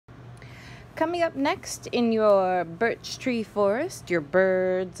Coming up next in your birch tree forest, your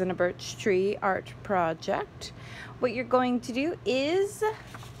birds in a birch tree art project, what you're going to do is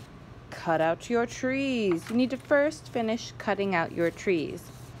cut out your trees. You need to first finish cutting out your trees.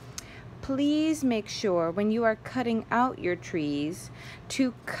 Please make sure when you are cutting out your trees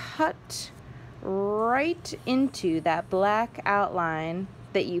to cut right into that black outline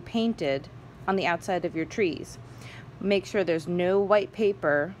that you painted on the outside of your trees. Make sure there's no white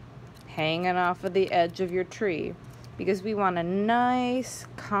paper hanging off of the edge of your tree, because we want a nice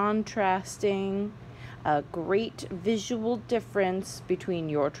contrasting, a great visual difference between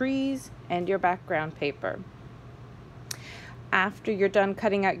your trees and your background paper. After you're done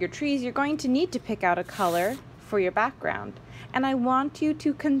cutting out your trees, you're going to need to pick out a color for your background. And I want you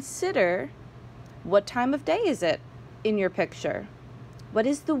to consider, what time of day is it in your picture? What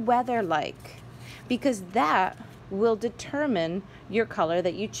is the weather like? Because that will determine your color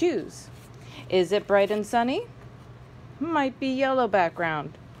that you choose. Is it bright and sunny? Might be yellow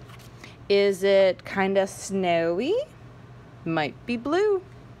background. Is it kind of snowy? Might be blue.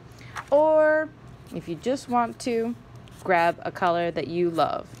 Or if you just want to, grab a color that you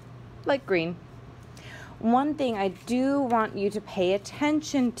love, like green. One thing I do want you to pay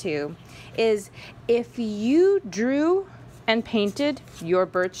attention to is if you drew and painted your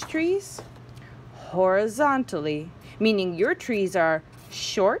birch trees horizontally, meaning your trees are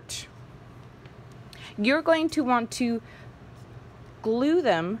short, you're going to want to glue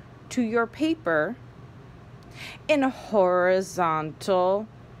them to your paper in a horizontal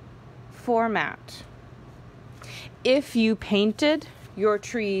format. If you painted your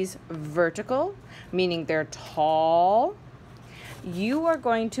trees vertical, meaning they're tall, you are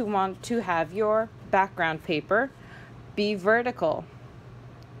going to want to have your background paper be vertical,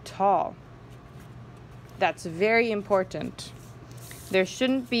 tall. That's very important. There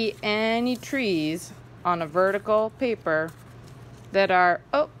shouldn't be any trees on a vertical paper that are,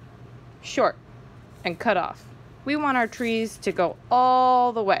 short and cut off. We want our trees to go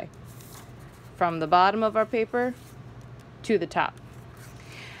all the way from the bottom of our paper to the top.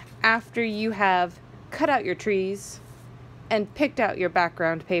 After you have cut out your trees and picked out your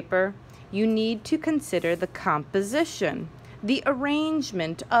background paper, you need to consider the composition, the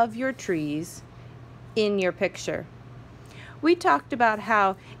arrangement of your trees in your picture. We talked about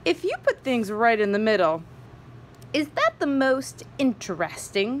how if you put things right in the middle, is that the most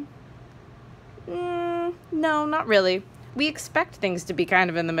interesting? No, not really. We expect things to be kind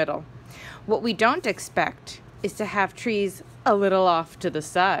of in the middle. What we don't expect is to have trees a little off to the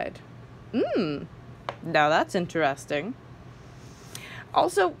side. Now that's interesting.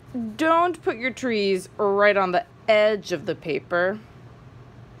 Also, don't put your trees right on the edge of the paper.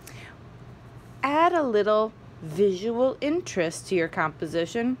 Add a little visual interest to your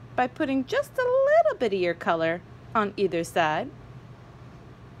composition by putting just a little bit of your color on either side.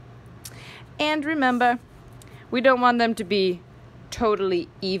 And remember, we don't want them to be totally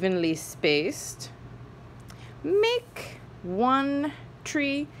evenly spaced. Make one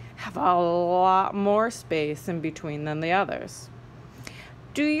tree have a lot more space in between than the others.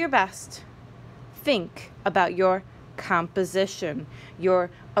 Do your best. Think about your composition, your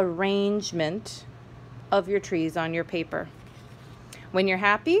arrangement of your trees on your paper. When you're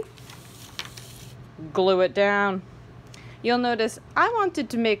happy, glue it down. You'll notice I wanted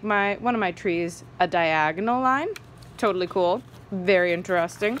to make one of my trees a diagonal line. Totally cool, very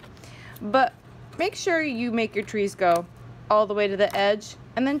interesting. But make sure you make your trees go all the way to the edge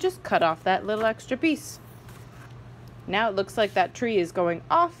and then just cut off that little extra piece. Now it looks like that tree is going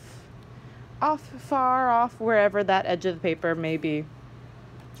far off, wherever that edge of the paper may be.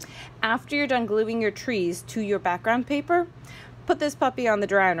 After you're done gluing your trees to your background paper, put this puppy on the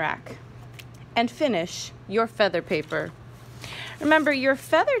drying rack and finish your feather paper. Remember, your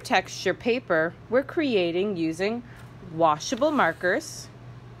feather texture paper we're creating using washable markers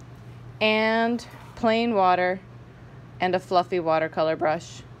and plain water and a fluffy watercolor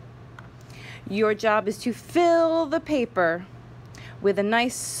brush. Your job is to fill the paper with a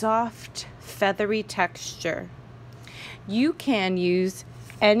nice soft feathery texture. You can use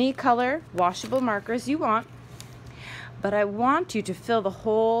any color washable markers you want, but I want you to fill the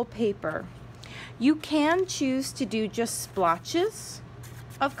whole paper. You can choose to do just splotches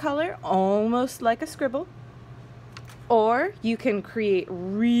of color, almost like a scribble, or you can create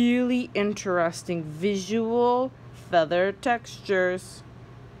really interesting visual feather textures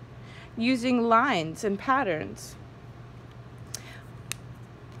using lines and patterns.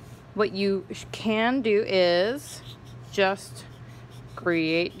 What you can do is just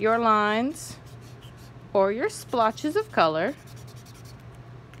create your lines or your splotches of color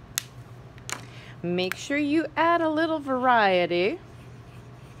Make sure you add a little variety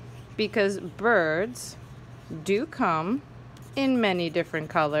because birds do come in many different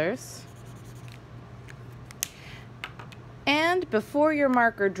colors. And before your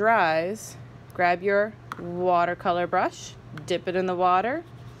marker dries, grab your watercolor brush, dip it in the water,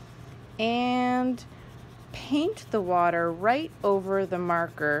 and paint the water right over the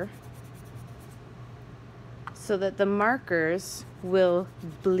marker so that the markers will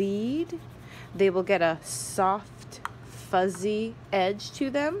bleed. They will get a soft, fuzzy edge to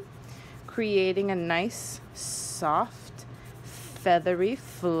them, creating a nice, soft, feathery,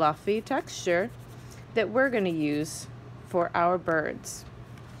 fluffy texture that we're going to use for our birds.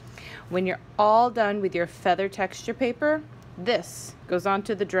 When you're all done with your feather texture paper, this goes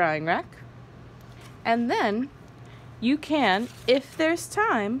onto the drying rack. And then you can, if there's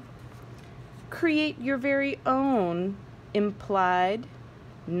time, create your very own implied,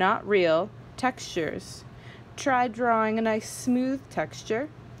 not real, textures. Try drawing a nice smooth texture.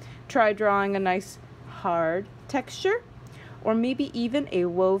 Try drawing a nice hard texture, or maybe even a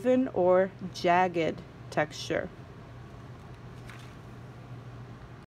woven or jagged texture.